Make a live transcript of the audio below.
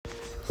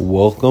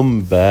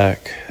Welcome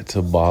back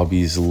to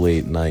Bobby's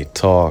Late Night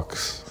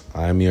Talks.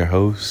 I'm your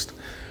host,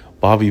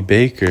 Bobby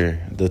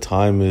Baker. The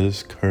time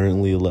is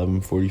currently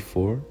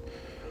 11:44.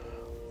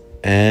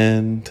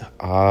 And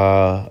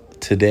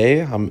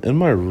today I'm in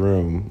my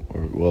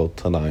room,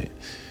 tonight,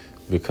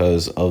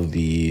 because of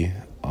the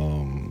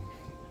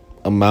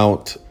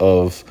amount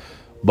of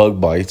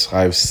bug bites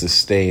I've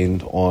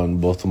sustained on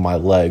both of my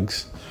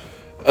legs,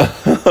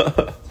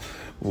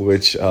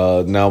 which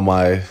now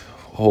my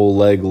whole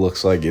leg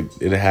looks like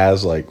it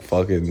has like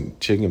fucking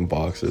chicken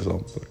pox or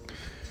something.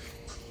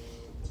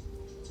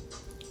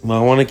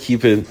 Well, I want to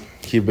keep it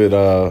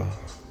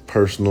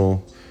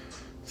personal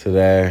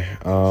today.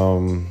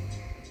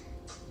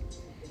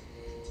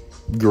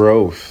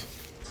 Growth.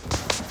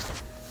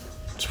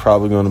 It's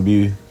probably going to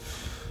be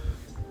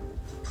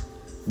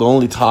the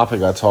only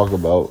topic I talk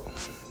about,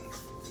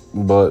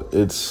 but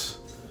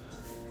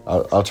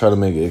I'll try to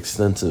make it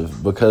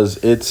extensive because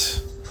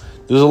there's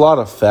a lot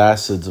of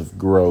facets of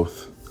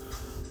growth.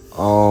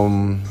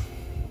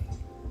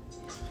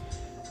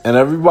 And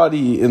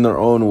everybody in their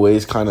own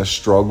ways kind of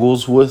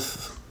struggles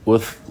with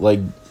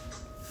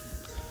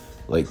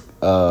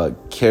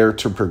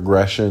character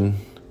progression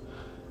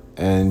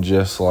and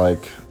just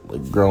like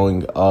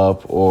growing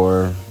up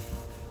or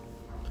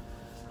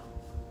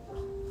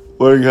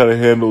learning how to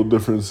handle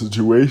different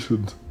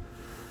situations.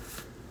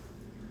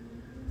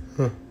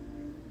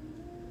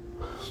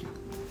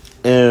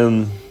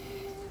 And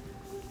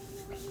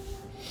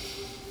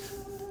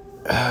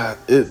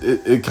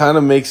it kind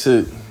of makes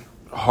it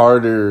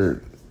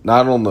harder,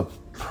 not on the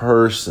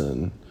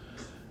person,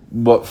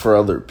 but for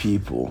other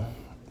people.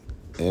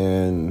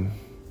 And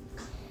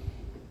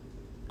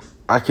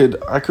I could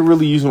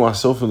really use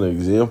myself as an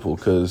example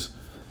because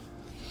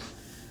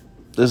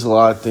there's a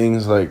lot of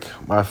things like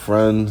my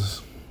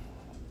friends,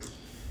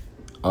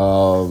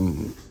 my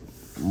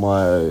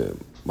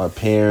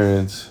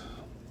parents,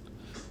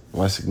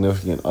 my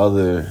significant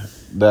other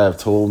that have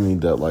told me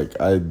that like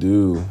I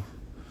do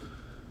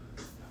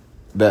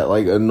that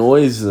like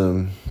annoys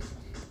them,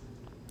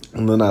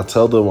 and then I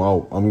tell them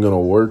I'm gonna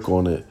work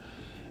on it,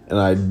 and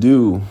I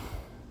do,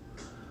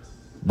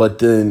 but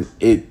then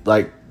it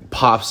like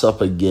pops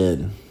up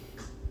again,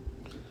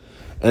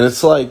 and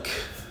it's like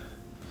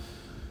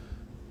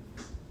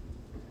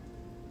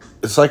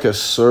a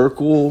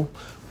circle,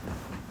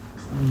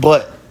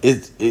 but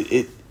it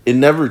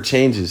never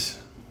changes.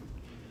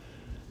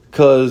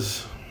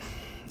 Cause,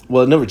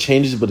 well, it never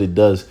changes, but it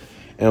does.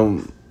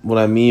 And what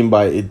I mean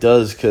by it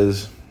does,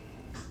 cause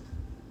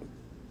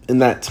in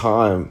that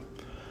time,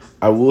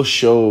 I will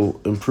show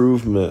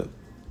improvement.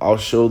 I'll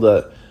show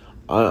that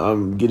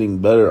I'm getting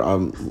better.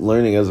 I'm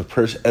learning as a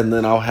person. And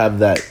then I'll have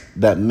that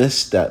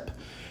misstep,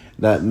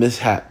 that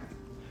mishap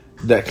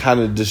that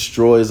kind of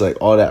destroys like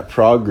all that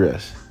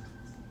progress.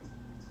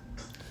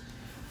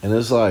 And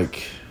it's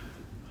like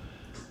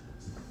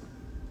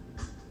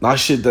not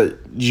shit that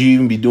you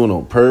even be doing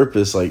on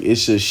purpose. Like,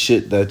 it's just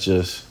shit that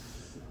just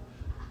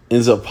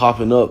ends up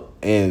popping up.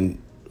 And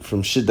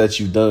from shit that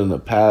you've done in the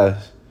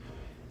past,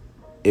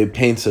 it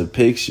paints a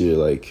picture.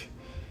 Like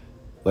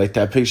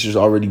that picture's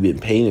already been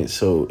painted.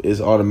 So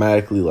it's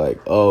automatically like,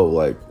 oh,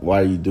 like,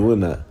 why are you doing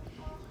that?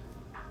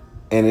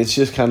 And it's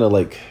just kind of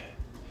like,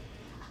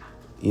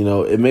 you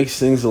know, it makes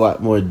things a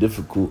lot more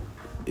difficult.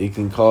 It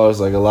can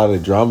cause like a lot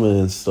of drama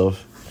and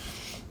stuff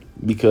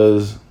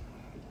because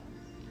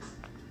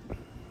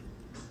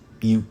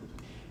you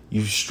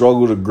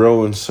struggle to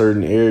grow in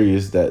certain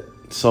areas that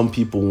some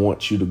people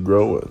want you to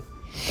grow in.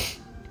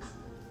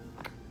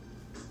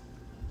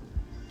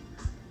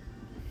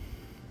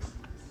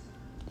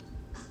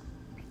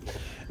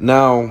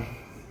 Now,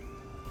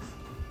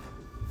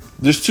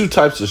 there's two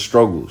types of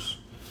struggles.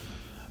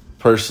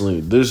 Personally,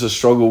 there's a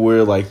struggle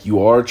where like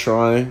you are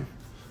trying,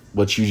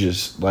 but you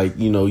just like,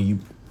 you know, you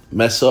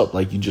mess up,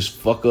 like you just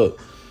fuck up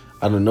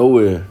out of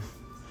nowhere.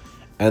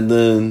 And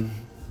then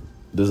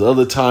there's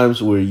other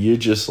times where you're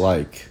just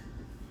like,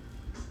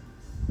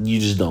 you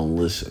just don't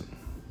listen.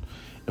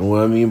 And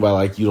what I mean by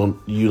like you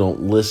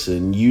don't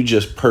listen, you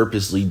just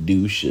purposely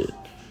do shit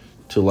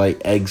to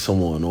like egg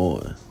someone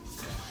on.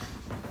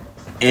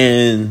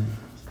 And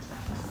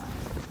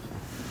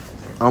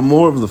I'm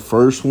more of the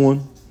first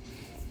one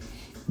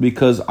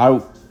because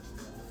I'll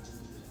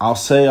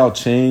say I'll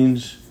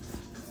change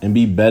and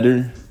be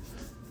better,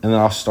 and then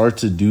I'll start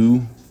to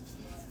do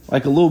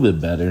like a little bit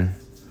better,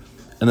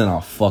 and then I'll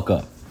fuck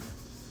up.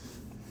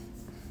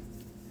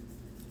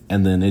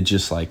 And then it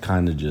just like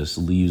kind of just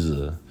leaves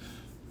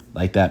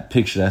like that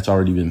picture that's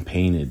already been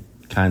painted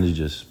kind of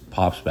just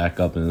pops back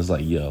up, and it's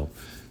like, yo,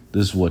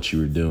 this is what you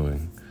were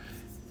doing.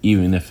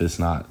 Even if it's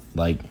not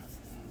like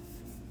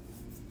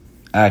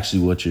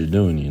actually what you're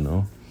doing, you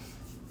know?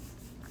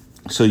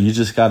 So you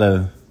just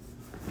gotta,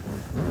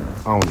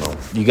 I don't know,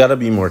 you gotta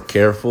be more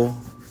careful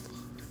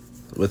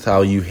with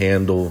how you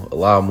handle a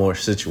lot more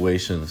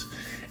situations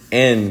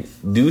and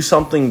do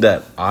something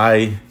that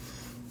I'm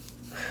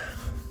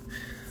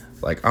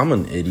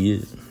an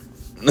idiot.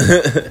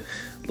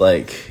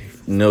 Like,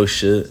 no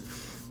shit.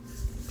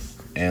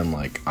 And,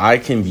 like, I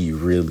can be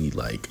really,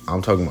 like,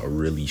 I'm talking about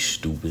really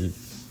stupid.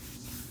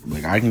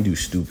 Like, I can do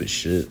stupid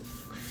shit,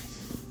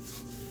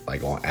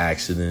 like, on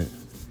accident.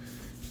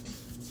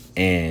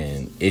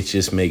 And it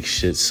just makes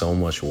shit so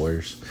much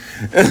worse.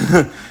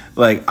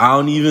 Like, I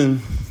don't even...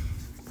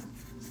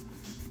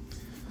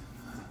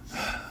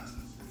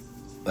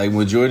 Like,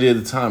 majority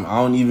of the time, I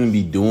don't even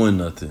be doing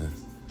nothing,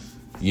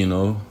 you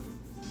know?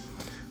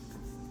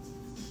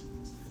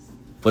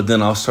 But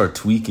then I'll start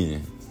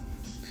tweaking.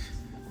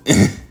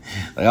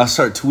 Like, I'll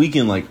start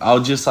tweaking. Like,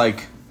 I'll just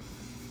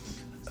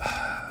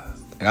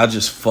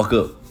fuck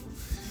up.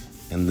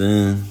 And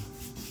then,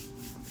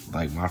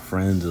 like, my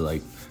friends or,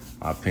 like,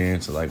 my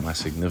parents or, like, my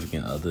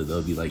significant other,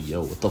 they'll be like,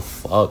 yo, what the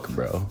fuck,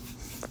 bro?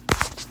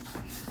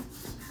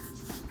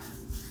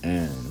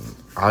 And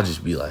I'll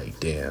just be like,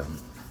 damn.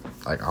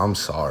 Like, I'm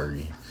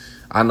sorry.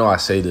 I know I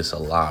say this a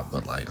lot,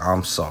 but, like,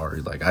 I'm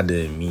sorry. Like, I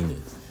didn't mean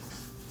it.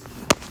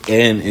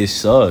 And it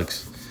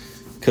sucks.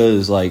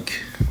 Because, like,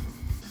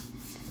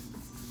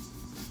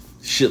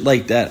 shit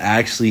like that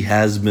actually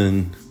has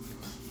been,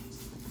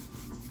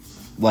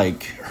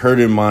 like,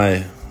 hurting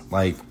my,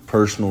 like,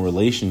 personal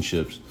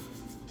relationships.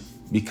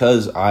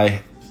 Because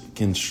I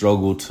can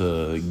struggle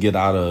to get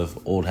out of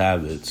old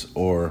habits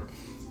or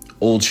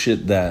old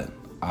shit that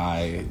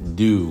I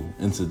do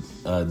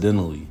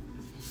incidentally.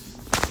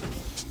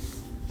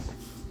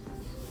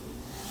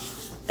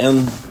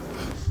 And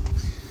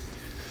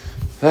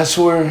that's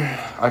where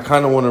I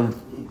kind of want to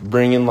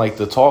bring in, like,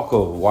 the talk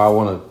of why I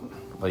want to,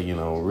 like, you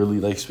know, really,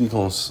 like, speak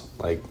on,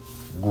 like,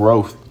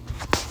 growth.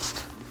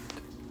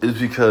 Is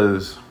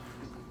because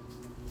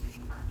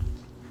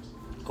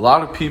a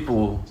lot of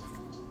people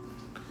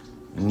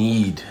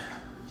need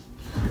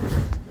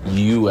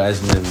you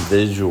as an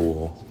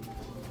individual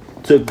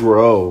to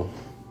grow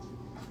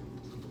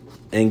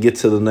and get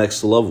to the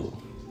next level.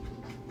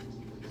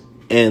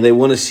 And they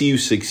want to see you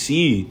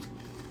succeed.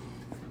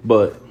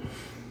 But,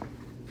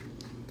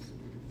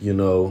 you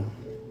know,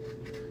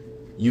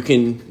 you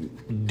can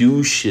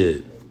do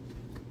shit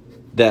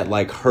that,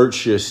 like,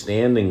 hurts your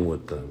standing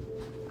with them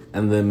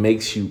and then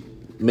makes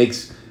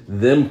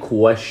them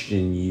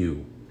question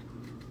you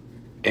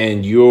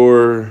and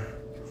your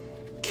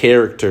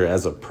character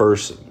as a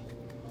person.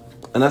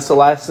 And that's the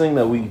last thing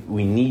that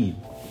we need.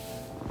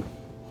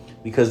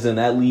 Because then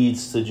that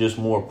leads to just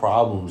more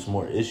problems,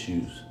 more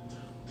issues,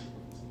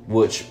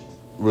 which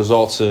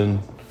results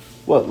in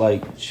what,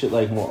 like, shit,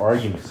 like more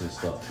arguments and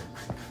stuff.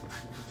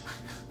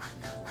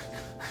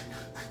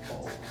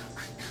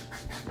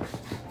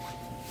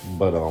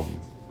 But I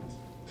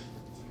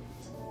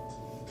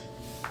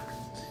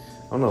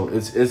don't know.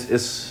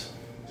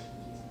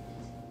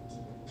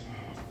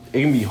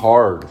 It can be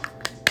hard,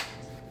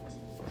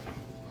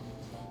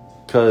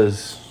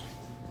 cause,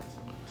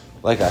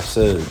 like I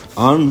said,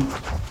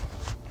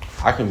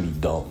 I can be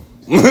dumb.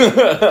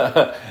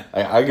 Like,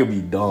 I can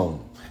be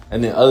dumb,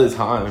 and then other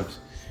times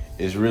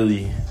it's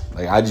really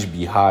like I just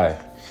be high.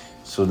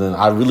 So then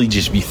I really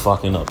just be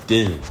fucking up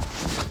then,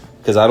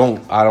 cause I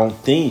don't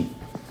think.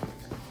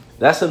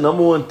 That's the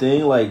number one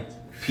thing, like,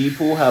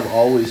 people have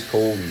always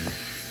told me.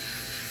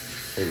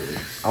 Hey,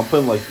 I'm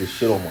putting, like, this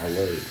shit on my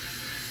leg.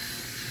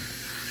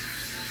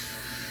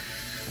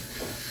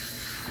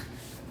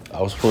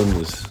 I was putting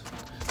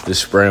this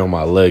spray on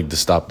my leg to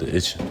stop the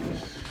itching.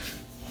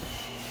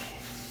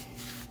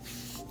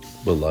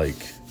 But, like,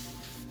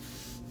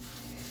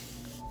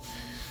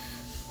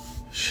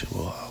 shit,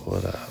 what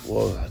was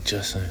I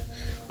just saying?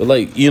 But,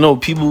 like, you know,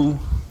 people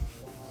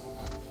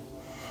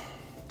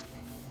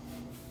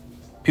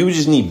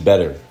just need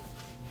better,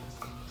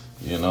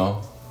 you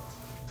know?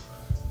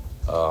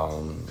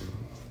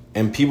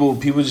 And people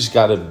just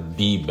gotta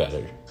be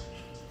better.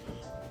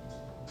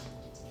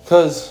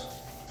 Because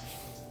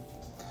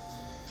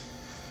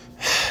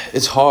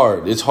it's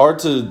hard. It's hard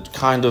to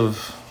kind of,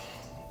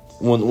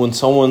 when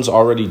someone's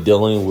already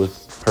dealing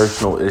with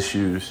personal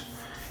issues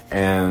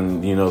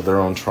and, you know, their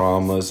own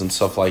traumas and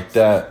stuff like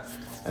that,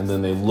 and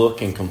then they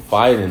look and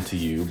confide into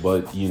you,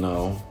 but, you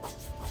know,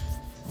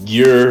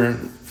 you're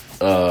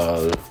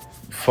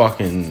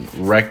fucking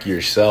wreck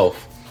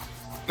yourself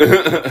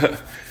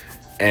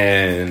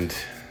and,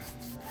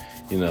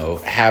 you know,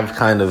 have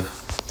kind of,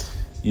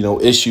 you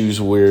know,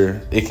 issues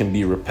where it can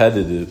be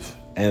repetitive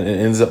and it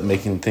ends up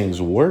making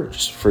things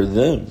worse for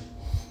them.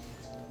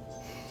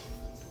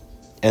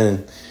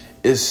 And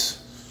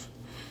it's,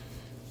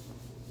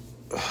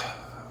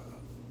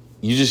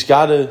 you just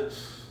gotta,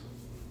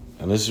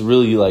 and this is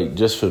really, like,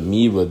 just for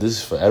me, but this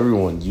is for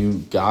everyone, you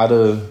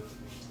gotta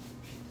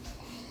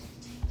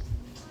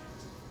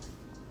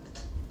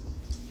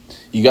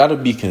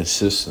be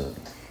consistent.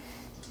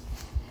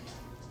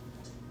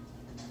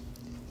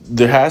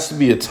 There has to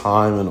be a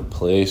time and a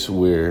place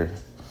where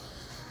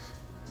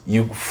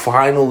you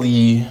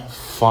finally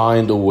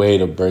find a way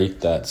to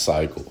break that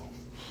cycle.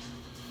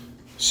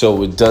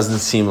 So it doesn't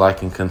seem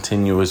like a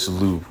continuous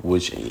loop,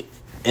 which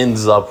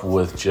ends up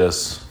with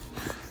just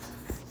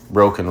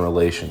broken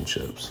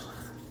relationships.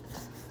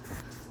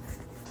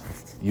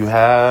 You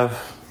have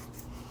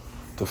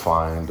to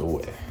find a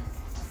way.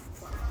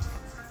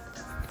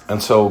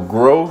 And so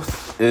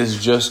growth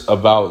is just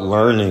about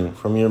learning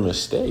from your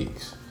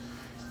mistakes.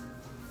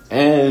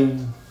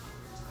 And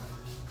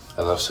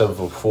as I've said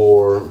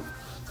before,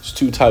 there's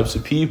two types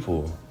of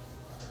people.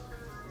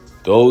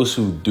 Those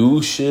who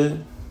do shit,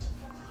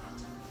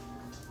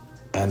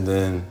 and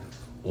then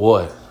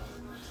what?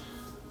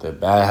 The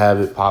bad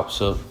habit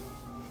pops up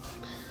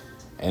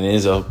and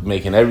ends up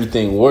making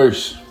everything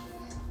worse.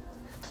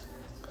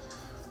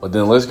 But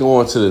then let's go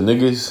on to the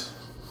niggas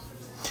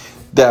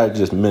that are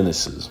just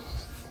menaces.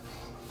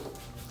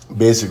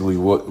 Basically,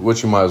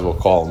 what you might as well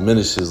call them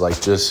menaces. Like,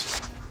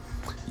 just,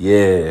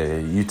 yeah,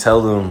 you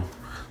tell them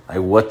like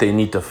what they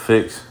need to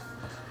fix,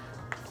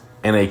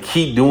 and they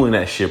keep doing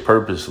that shit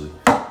purposely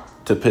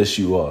to piss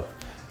you off.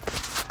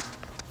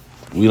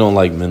 We don't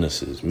like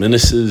menaces.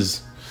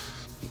 Menaces,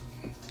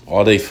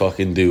 all they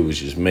fucking do is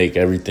just make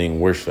everything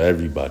worse for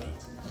everybody.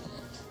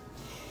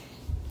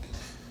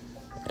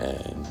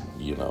 And,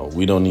 you know,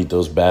 we don't need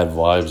those bad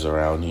vibes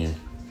around here.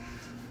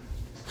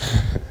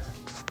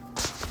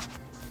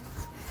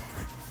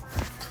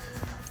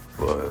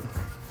 But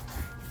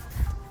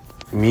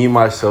me,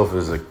 myself,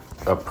 as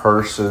a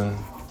person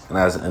and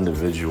as an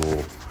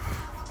individual,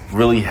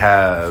 really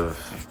have,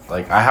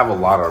 like, I have a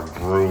lot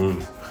of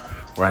room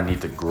where I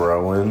need to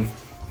grow in.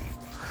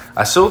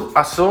 I still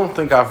don't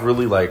think I've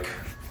really, like,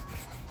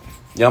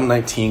 yeah, I'm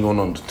 19 going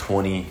on to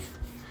 20.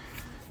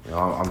 You know,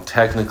 I'm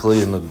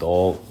technically an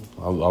adult.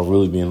 I'll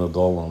really be an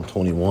adult when I'm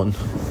 21.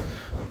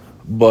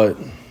 But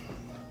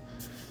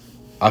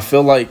I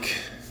feel like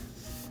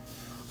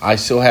I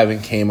still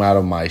haven't came out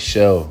of my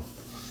shell.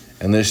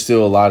 And there's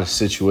still a lot of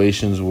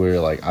situations where,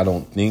 like, I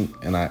don't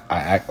think and I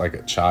act like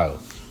a child.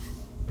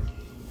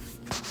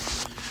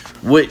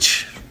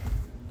 Which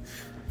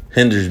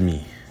hinders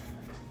me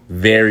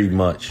very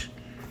much.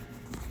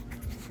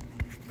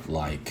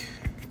 Like,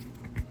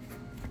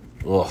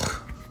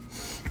 ugh.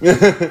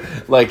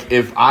 Like,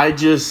 if I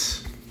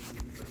just,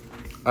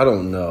 I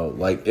don't know.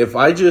 Like, if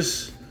I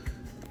just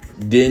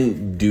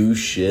didn't do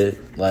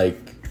shit, like,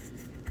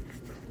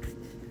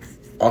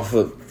 off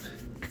of,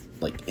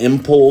 like,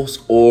 impulse,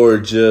 or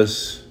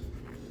just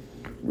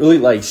really,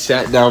 like,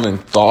 sat down and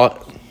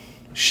thought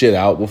shit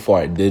out before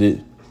I did it,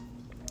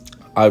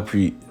 I'd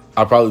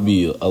probably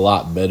be a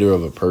lot better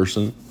of a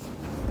person.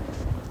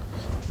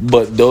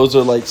 But those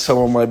are, like, some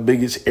of my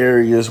biggest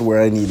areas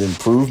where I need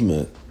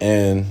improvement.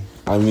 And,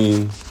 I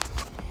mean,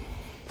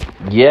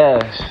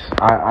 yes,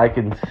 I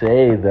can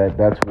say that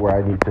that's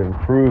where I need to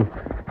improve.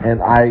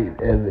 And I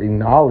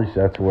acknowledge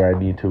that's where I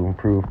need to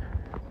improve.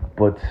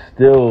 But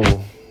still,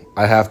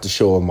 I have to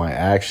show in my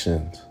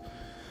actions,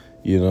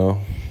 you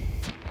know?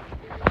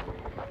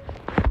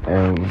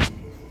 And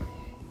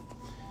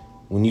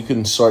when you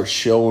can start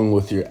showing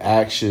with your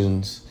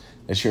actions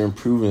that you're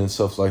improving and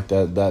stuff like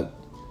that, that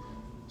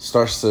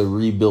starts to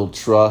rebuild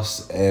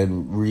trust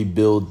and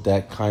rebuild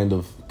that kind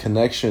of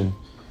connection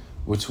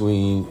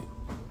between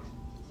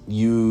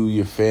you,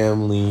 your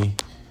family,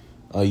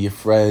 your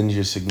friends,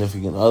 your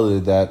significant other,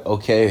 that,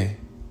 okay,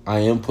 I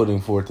am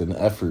putting forth an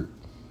effort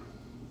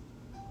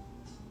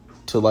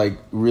to, like,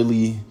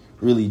 really,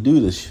 really do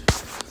this shit.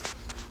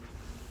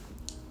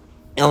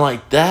 And,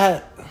 like,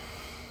 that's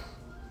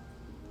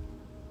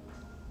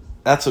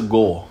a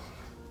goal.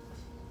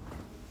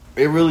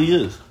 It really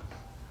is.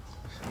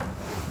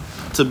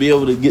 To be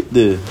able to get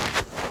there.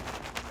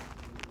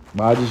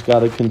 But I just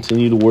gotta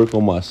continue to work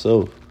on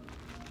myself.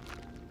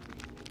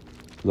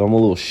 Cause I'm a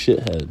little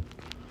shithead.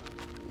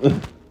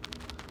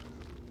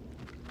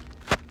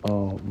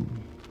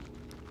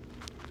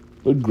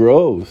 But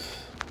growth.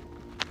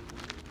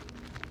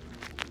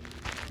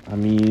 I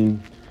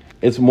mean,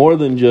 it's more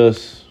than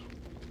just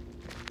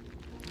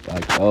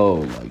like,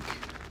 like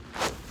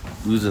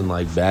losing,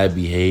 like, bad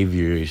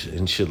behaviors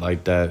and shit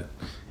like that.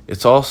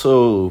 It's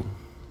also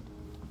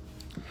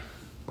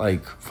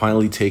like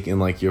finally taking,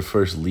 like, your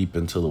first leap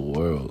into the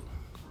world.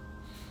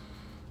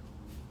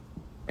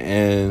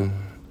 And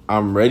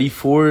I'm ready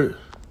for it,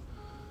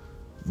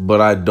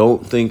 but I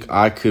don't think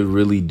I could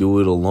really do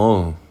it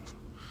alone.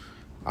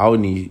 I would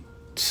need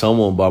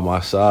someone by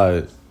my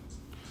side.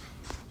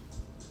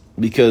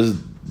 Because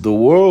the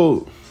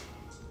world,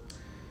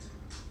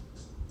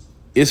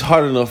 it's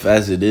hard enough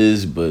as it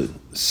is, but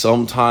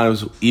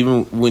sometimes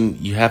even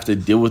when you have to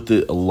deal with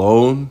it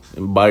alone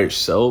and by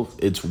yourself,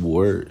 it's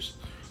worse.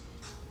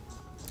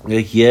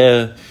 Like,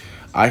 yeah,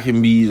 I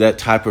can be that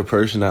type of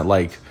person that,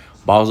 like,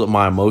 bottles up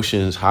my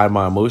emotions, hide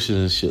my emotions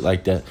and shit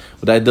like that.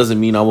 But that doesn't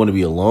mean I want to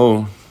be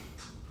alone.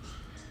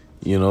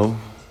 You know?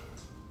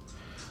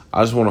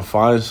 I just want to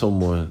find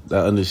someone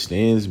that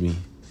understands me.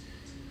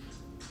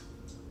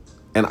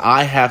 And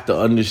I have to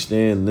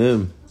understand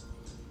them.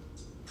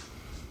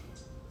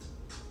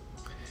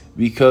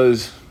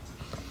 Because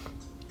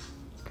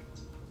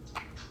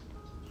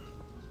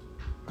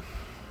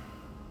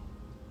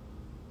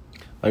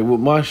like, with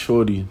my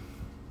shorty,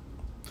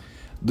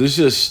 there's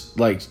just,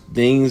 like,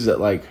 things that,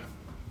 like,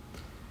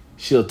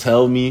 she'll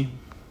tell me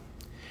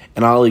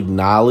and I'll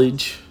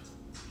acknowledge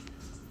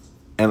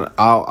and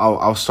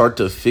I'll start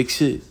to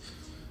fix it.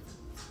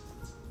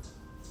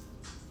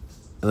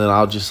 And then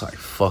I'll just like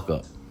fuck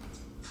up.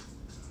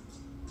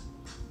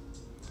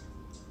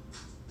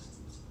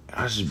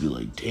 I'll just be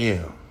like,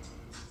 damn.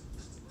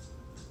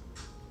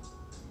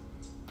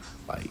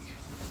 Like,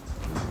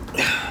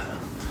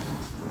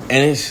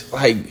 and it's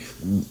like,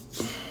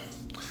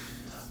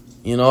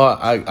 you know,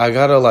 I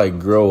gotta like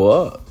grow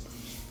up.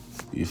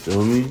 You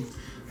feel me?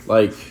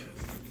 Like,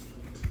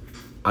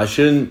 you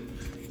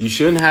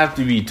shouldn't have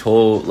to be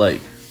told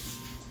like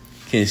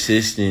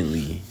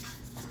consistently,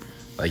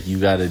 like you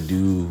gotta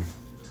do,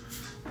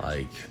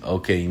 like,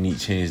 okay, you need to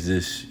change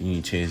this, you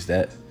need to change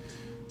that.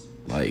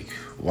 Like,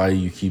 why do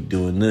you keep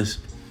doing this?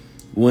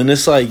 When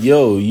it's like,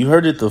 yo, you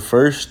heard it the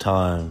first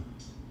time.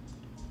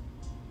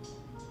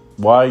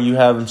 Why are you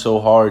having so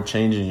hard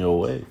changing your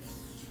way?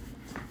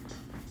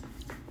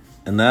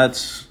 And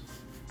that's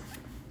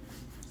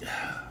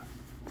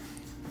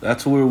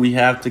where we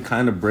have to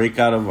kind of break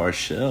out of our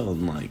shell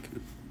and like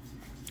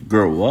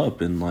grow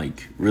up and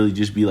like really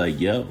just be like,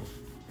 yo,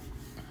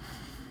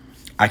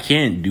 I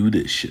can't do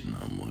this shit no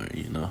more,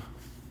 you know?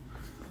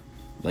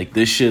 Like,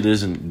 this shit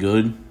isn't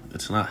good.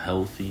 It's not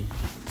healthy.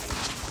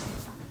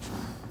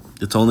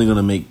 It's only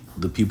gonna make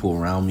the people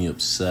around me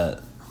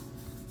upset.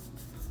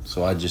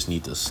 So I just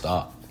need to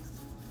stop.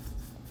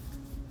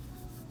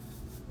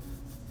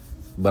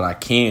 But I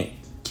can't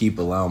keep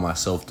allowing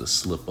myself to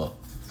slip up.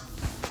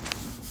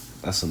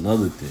 That's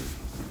another thing.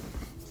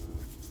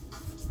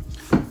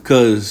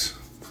 Because,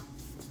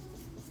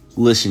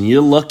 listen,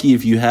 you're lucky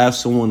if you have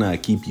someone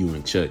that keep you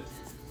in check.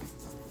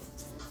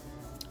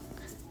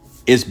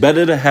 It's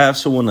better to have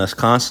someone that's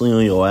constantly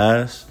on your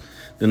ass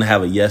than to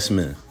have a yes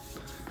man.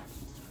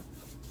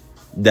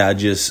 That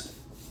just,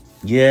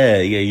 yeah,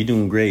 you're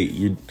doing great.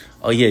 You're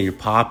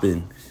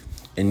popping.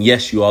 And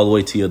yes, you all the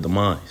way to your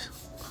demise.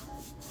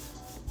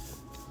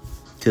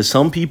 Because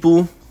some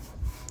people,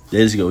 they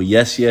just go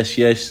yes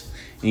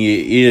in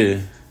your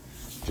ear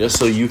just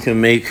so you can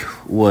make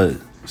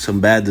some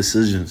bad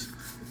decisions.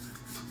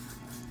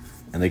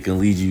 And they can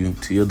lead you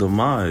to your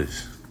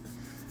demise.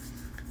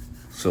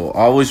 So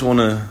I always want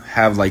to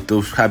have like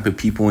those type of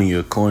people in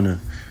your corner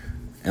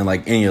and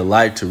like in your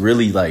life to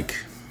really like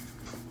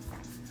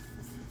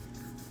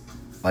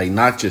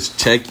not just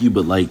check you,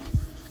 but like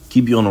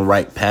keep you on the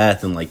right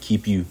path and like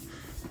keep you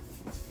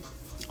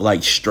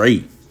like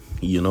straight,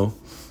 you know?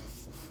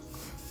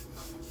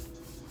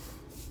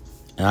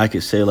 And I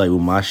could say like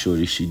with my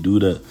shorty, she do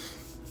that,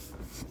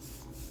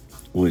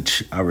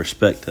 which I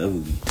respect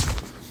heavily.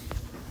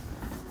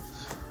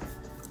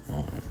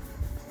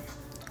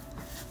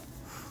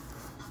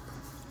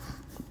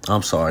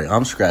 I'm sorry,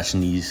 I'm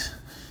scratching these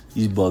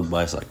bug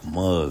bites like a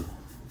mug.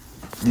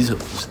 These are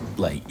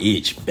like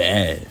itch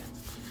bad.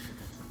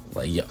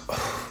 Like, yo,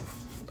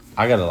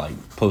 I gotta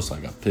like post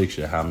like a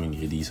picture of how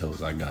many of these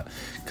hoes I got.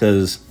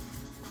 Cause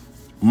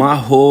my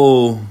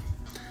whole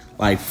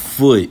like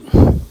foot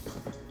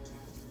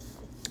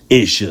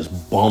is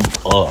just bumped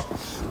up.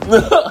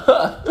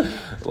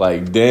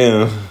 Like,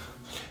 damn,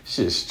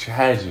 shit's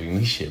tragic.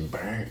 This shit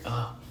burnt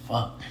up.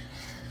 Fuck.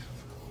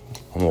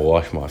 I'm gonna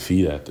wash my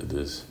feet after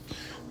this.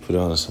 Put it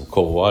on some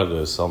cold water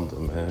or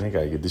something, man. I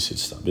gotta get this shit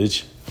to stop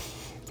itching.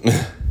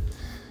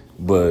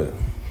 But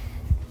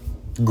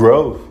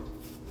growth.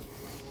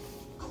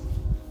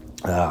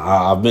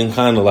 I've been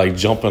kind of like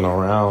jumping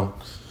around.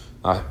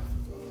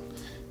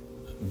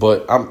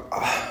 But I'm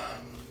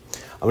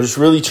just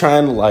really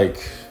trying to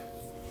like,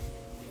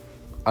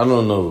 I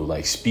don't know,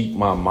 like speak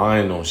my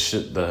mind on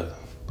shit that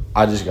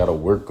I just gotta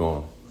work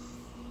on.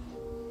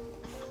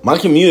 My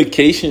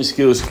communication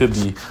skills could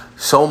be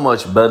so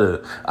much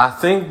better, I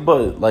think,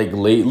 but like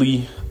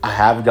lately I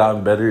have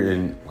gotten better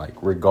in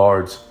like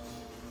regards.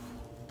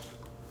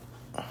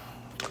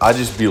 I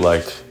just be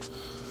like,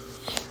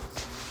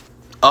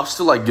 I'll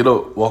still like get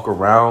up, walk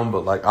around,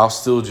 but like I've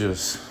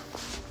started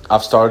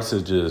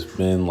to just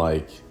been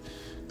like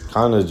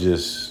kind of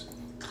just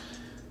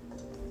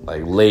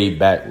like laid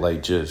back,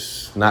 like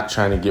just not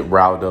trying to get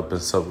riled up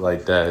and stuff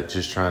like that.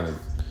 Just trying to,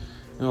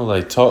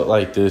 like talk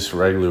like this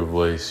regular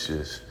voice,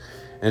 just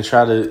and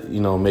try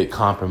to, make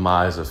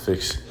compromise or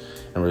fix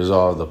and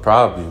resolve the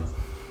problem.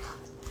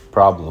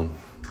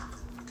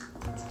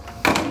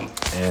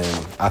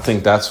 And I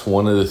think that's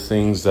one of the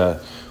things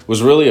that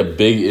was really a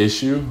big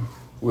issue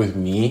with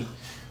me,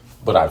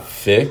 but I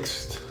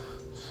fixed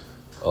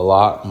a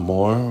lot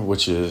more,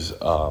 which is,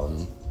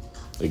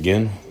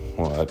 again,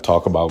 when I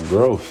talk about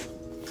growth.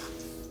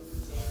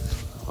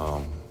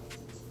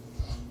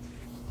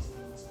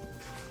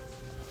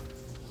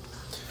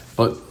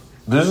 But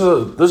there's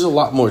a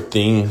lot more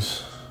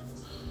things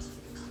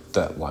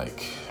that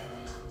like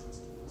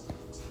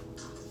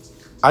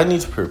I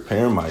need to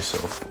prepare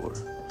myself for.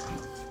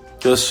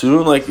 Because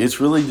soon, like, it's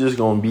really just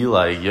gonna be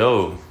like,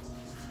 yo,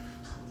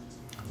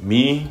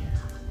 me,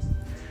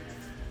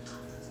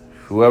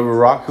 whoever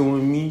rocking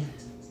with me,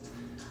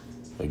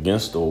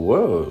 against the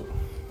world.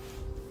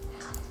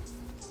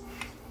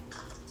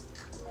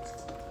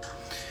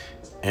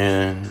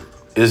 And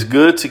it's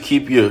good to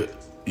keep your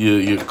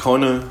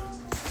corner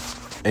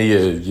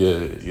and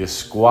your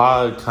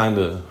squad kind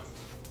of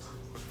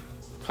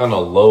kind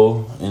of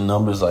low in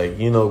numbers. Like,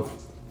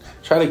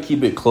 try to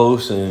keep it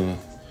close and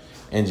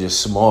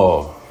just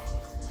small.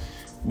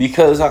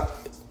 Because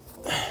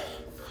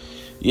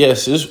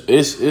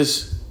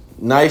it's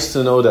nice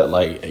to know that,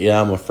 like,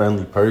 yeah, I'm a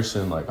friendly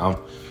person. Like, I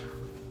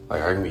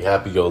can be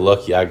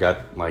happy-go-lucky. I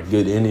got, like,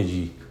 good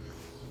energy.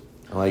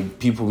 Like,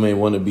 people may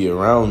want to be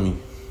around me.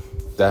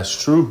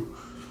 That's true.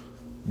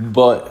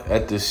 But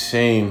at the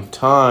same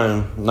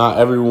time, not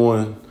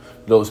everyone,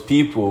 those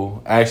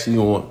people, actually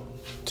want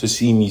to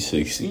see me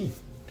succeed.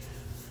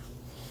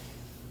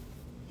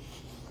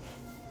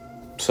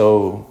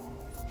 So,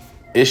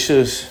 it's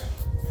just,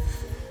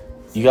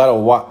 you gotta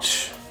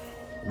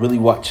really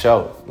watch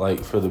out,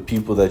 like, for the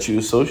people that you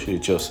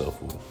associate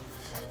yourself with.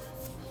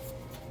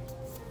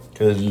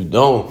 Because if you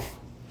don't,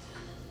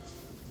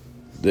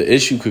 the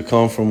issue could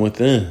come from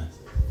within.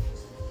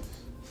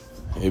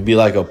 It'd be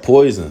like a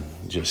poison,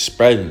 just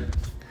spreading.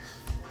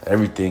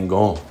 Everything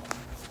gone.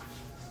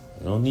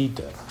 You don't need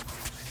that.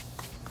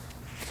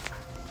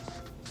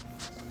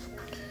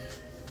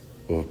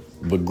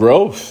 But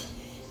growth.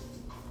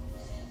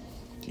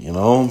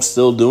 I'm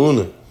still doing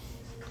it.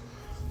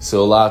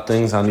 Still a lot of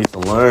things I need to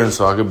learn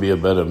so I could be a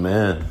better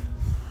man.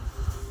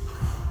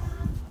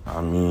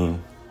 I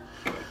mean,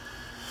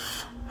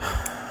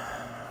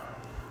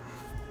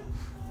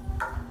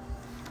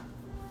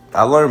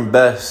 I learn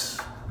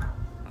best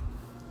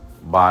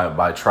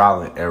by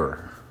trial and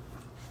error.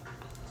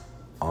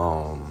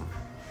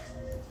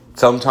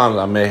 Sometimes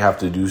I may have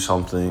to do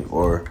something,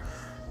 or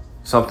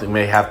something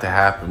may have to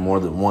happen more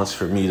than once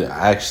for me to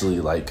actually,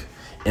 like,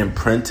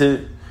 imprint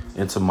it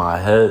into my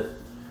head.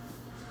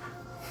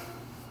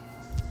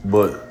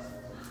 But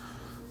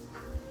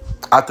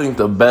I think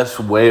the best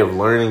way of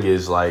learning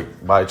is,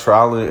 like, by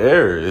trial and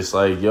error. It's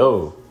like,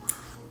 yo,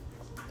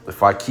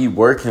 if I keep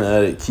working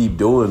at it, keep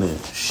doing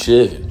it,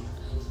 shit,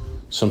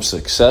 some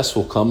success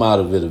will come out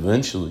of it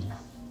eventually.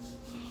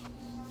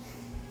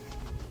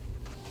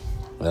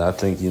 And I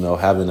think,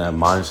 having that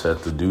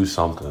mindset to do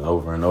something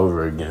over and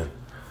over again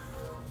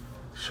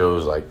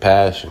shows, like,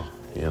 passion,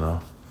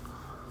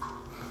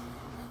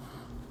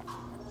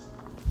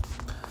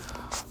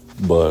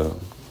 But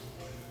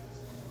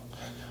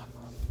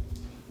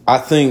I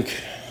think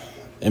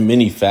in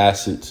many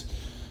facets,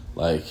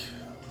 like,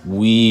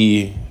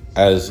 we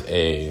as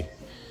a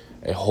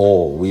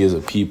whole, we as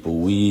a people,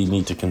 we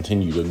need to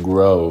continue to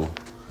grow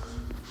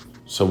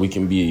so we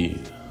can be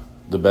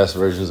the best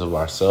versions of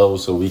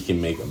ourselves, so we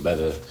can make a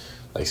better,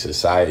 like,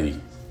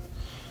 society.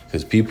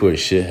 Because people are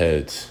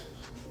shitheads.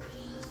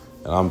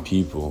 And I'm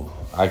people.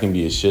 I can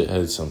be a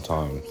shithead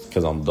sometimes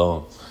because I'm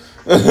dumb.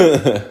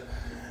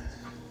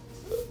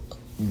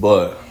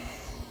 But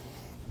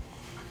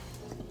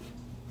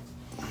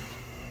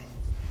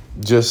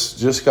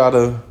just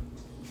gotta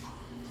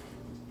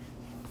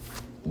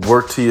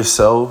work to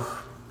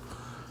yourself,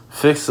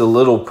 fix the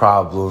little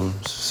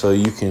problems so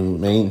you can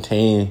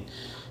maintain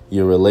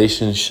your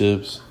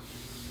relationships,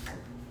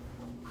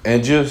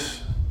 and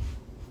just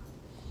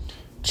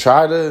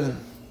try to,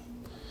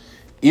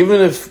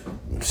 even if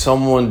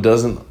someone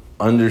doesn't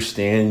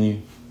understand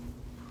you,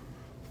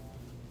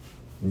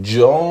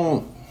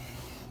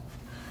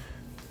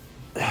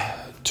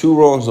 two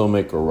wrongs don't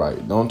make a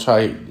right. Don't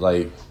try,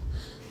 like,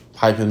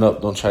 hyping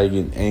up. Don't try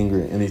getting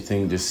angry or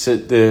anything. Just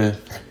sit there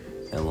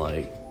and,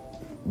 like,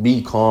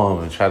 be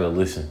calm and try to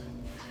listen.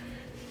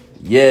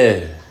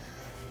 Yeah.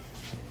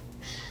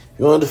 If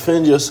you want to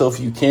defend yourself,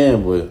 you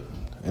can, but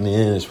in the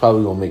end, it's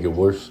probably going to make it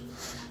worse.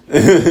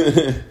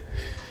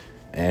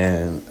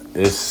 And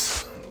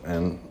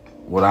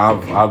what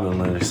I've been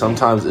learning,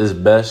 sometimes it's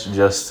best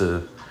just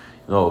to,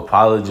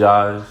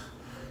 apologize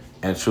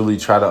and truly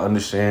try to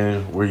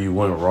understand where you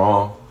went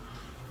wrong.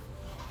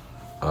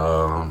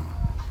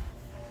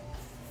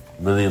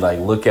 Really, like,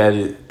 look at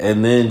it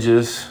and then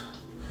just,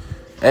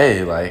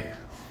 hey, like,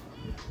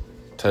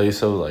 tell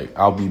yourself, like,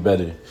 I'll be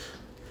better.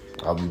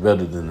 I'll be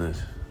better than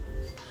this.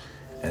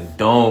 And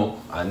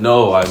I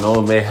know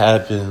it may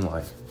happen,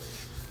 like,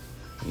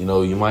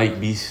 you might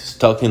be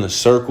stuck in a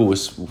circle with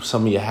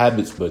some of your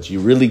habits, but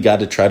you really got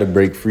to try to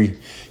break free.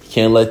 You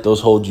can't let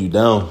those hold you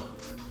down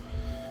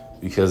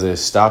because they're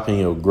stopping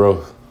your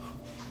growth,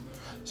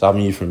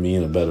 stopping you from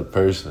being a better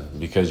person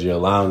because you're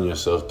allowing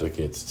yourself to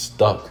get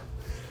stuck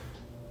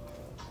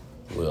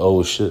with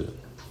old shit.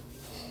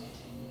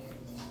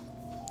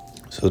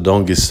 So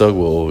don't get stuck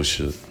with old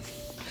shit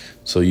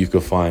so you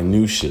can find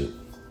new shit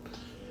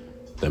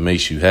that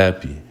makes you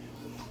happy.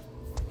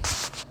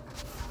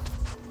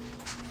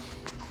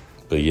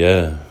 But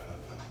yeah,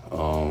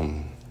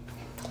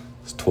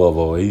 it's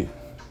 12:08.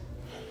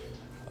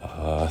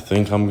 I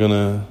think I'm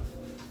gonna,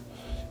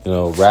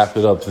 wrap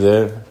it up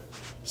there.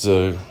 It's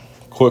a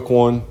quick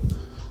one.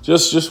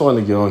 Just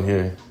wanted to get on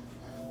here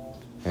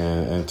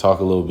and talk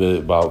a little bit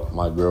about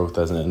my growth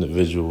as an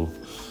individual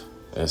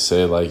and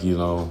say, like,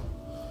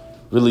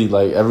 really,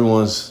 like,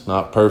 everyone's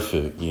not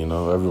perfect,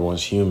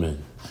 everyone's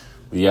human.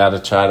 We gotta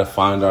try to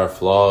find our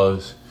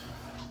flaws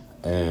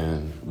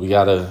and we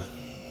gotta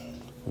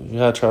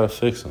try to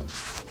fix them.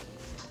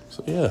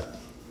 So yeah,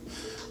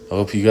 I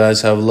hope you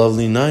guys have a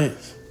lovely night.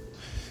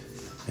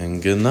 And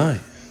good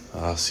night.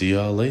 I'll see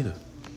y'all later.